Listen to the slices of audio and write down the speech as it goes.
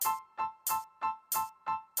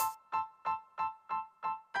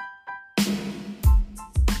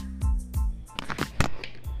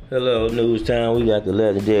Hello, Newstown. We got the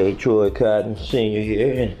legendary Troy Cotton Sr.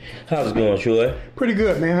 here. And how's it going, Troy? Pretty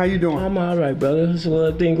good, man. How you doing? I'm all right, brother. So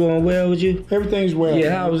everything going well with you? Everything's well.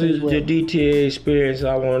 Yeah, how was the well. DTA experience?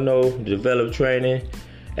 I want to know, develop training,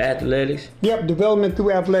 athletics. Yep, development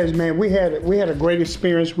through athletics, man. We had a great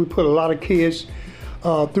experience. We put a lot of kids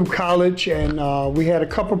through college, and we had a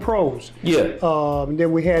couple pros. Yeah.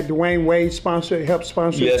 Then we had Dwayne Wade help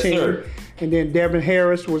sponsor the team. Sir. And then Devin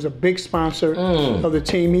Harris was a big sponsor of the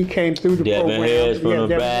team. He came through the Devin program. Harris from the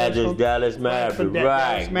Devin Badgers, Dallas Mavericks.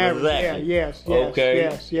 Dallas Mavericks. Exactly. Yeah, yes.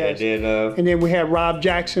 Okay. Yes. And then we had Rob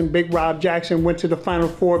Jackson. Big Rob Jackson went to the Final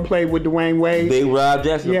Four, played with Dwayne Wade. Big Rob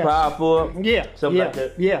Jackson, Yeah. power forward. Yeah, Something yeah, like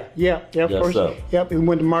that. yeah. Yes, First, sir. yep. He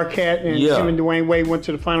went to Marquette, and Yeah. him and Dwayne Wade went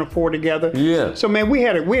to the Final Four together. Yeah. So man, we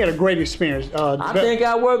had a great experience. I think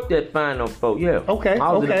I worked at Final Four. Yeah. Okay.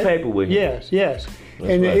 I was in the paper with him. Yes.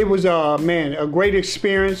 And right. it was man, a great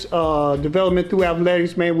experience. Development through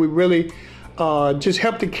athletics, man. We really just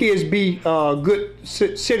helped the kids be good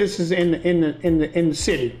citizens in the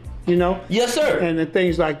city. You know. Yes, sir. And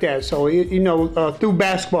things like that. So through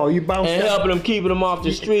basketball, you bounce And helping them, keeping them off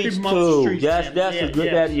the streets them off the too. streets, That's yeah. a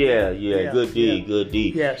good. Yeah. Good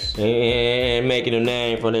deed. Yes. And making a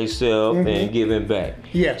name for themselves and giving back.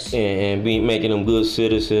 Yes. And making them good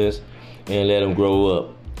citizens and let them grow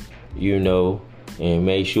up. And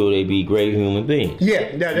make sure they be great human beings.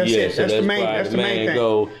 Yeah, that's it. So That's the main thing.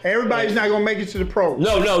 Goal. Everybody's not gonna make it to the pros.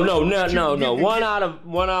 No. One out of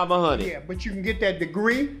 100. Yeah, but you can get that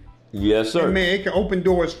degree. Yes, sir. And man, it can open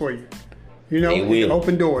doors for you. It can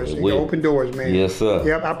open doors. It can open doors, man. Yes, sir.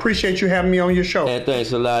 Yep, I appreciate you having me on your show. And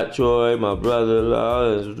thanks a lot, Troy, my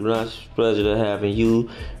brother-in-law. It's a pleasure to having you.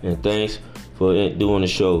 And thanks for doing the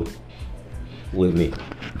show with me.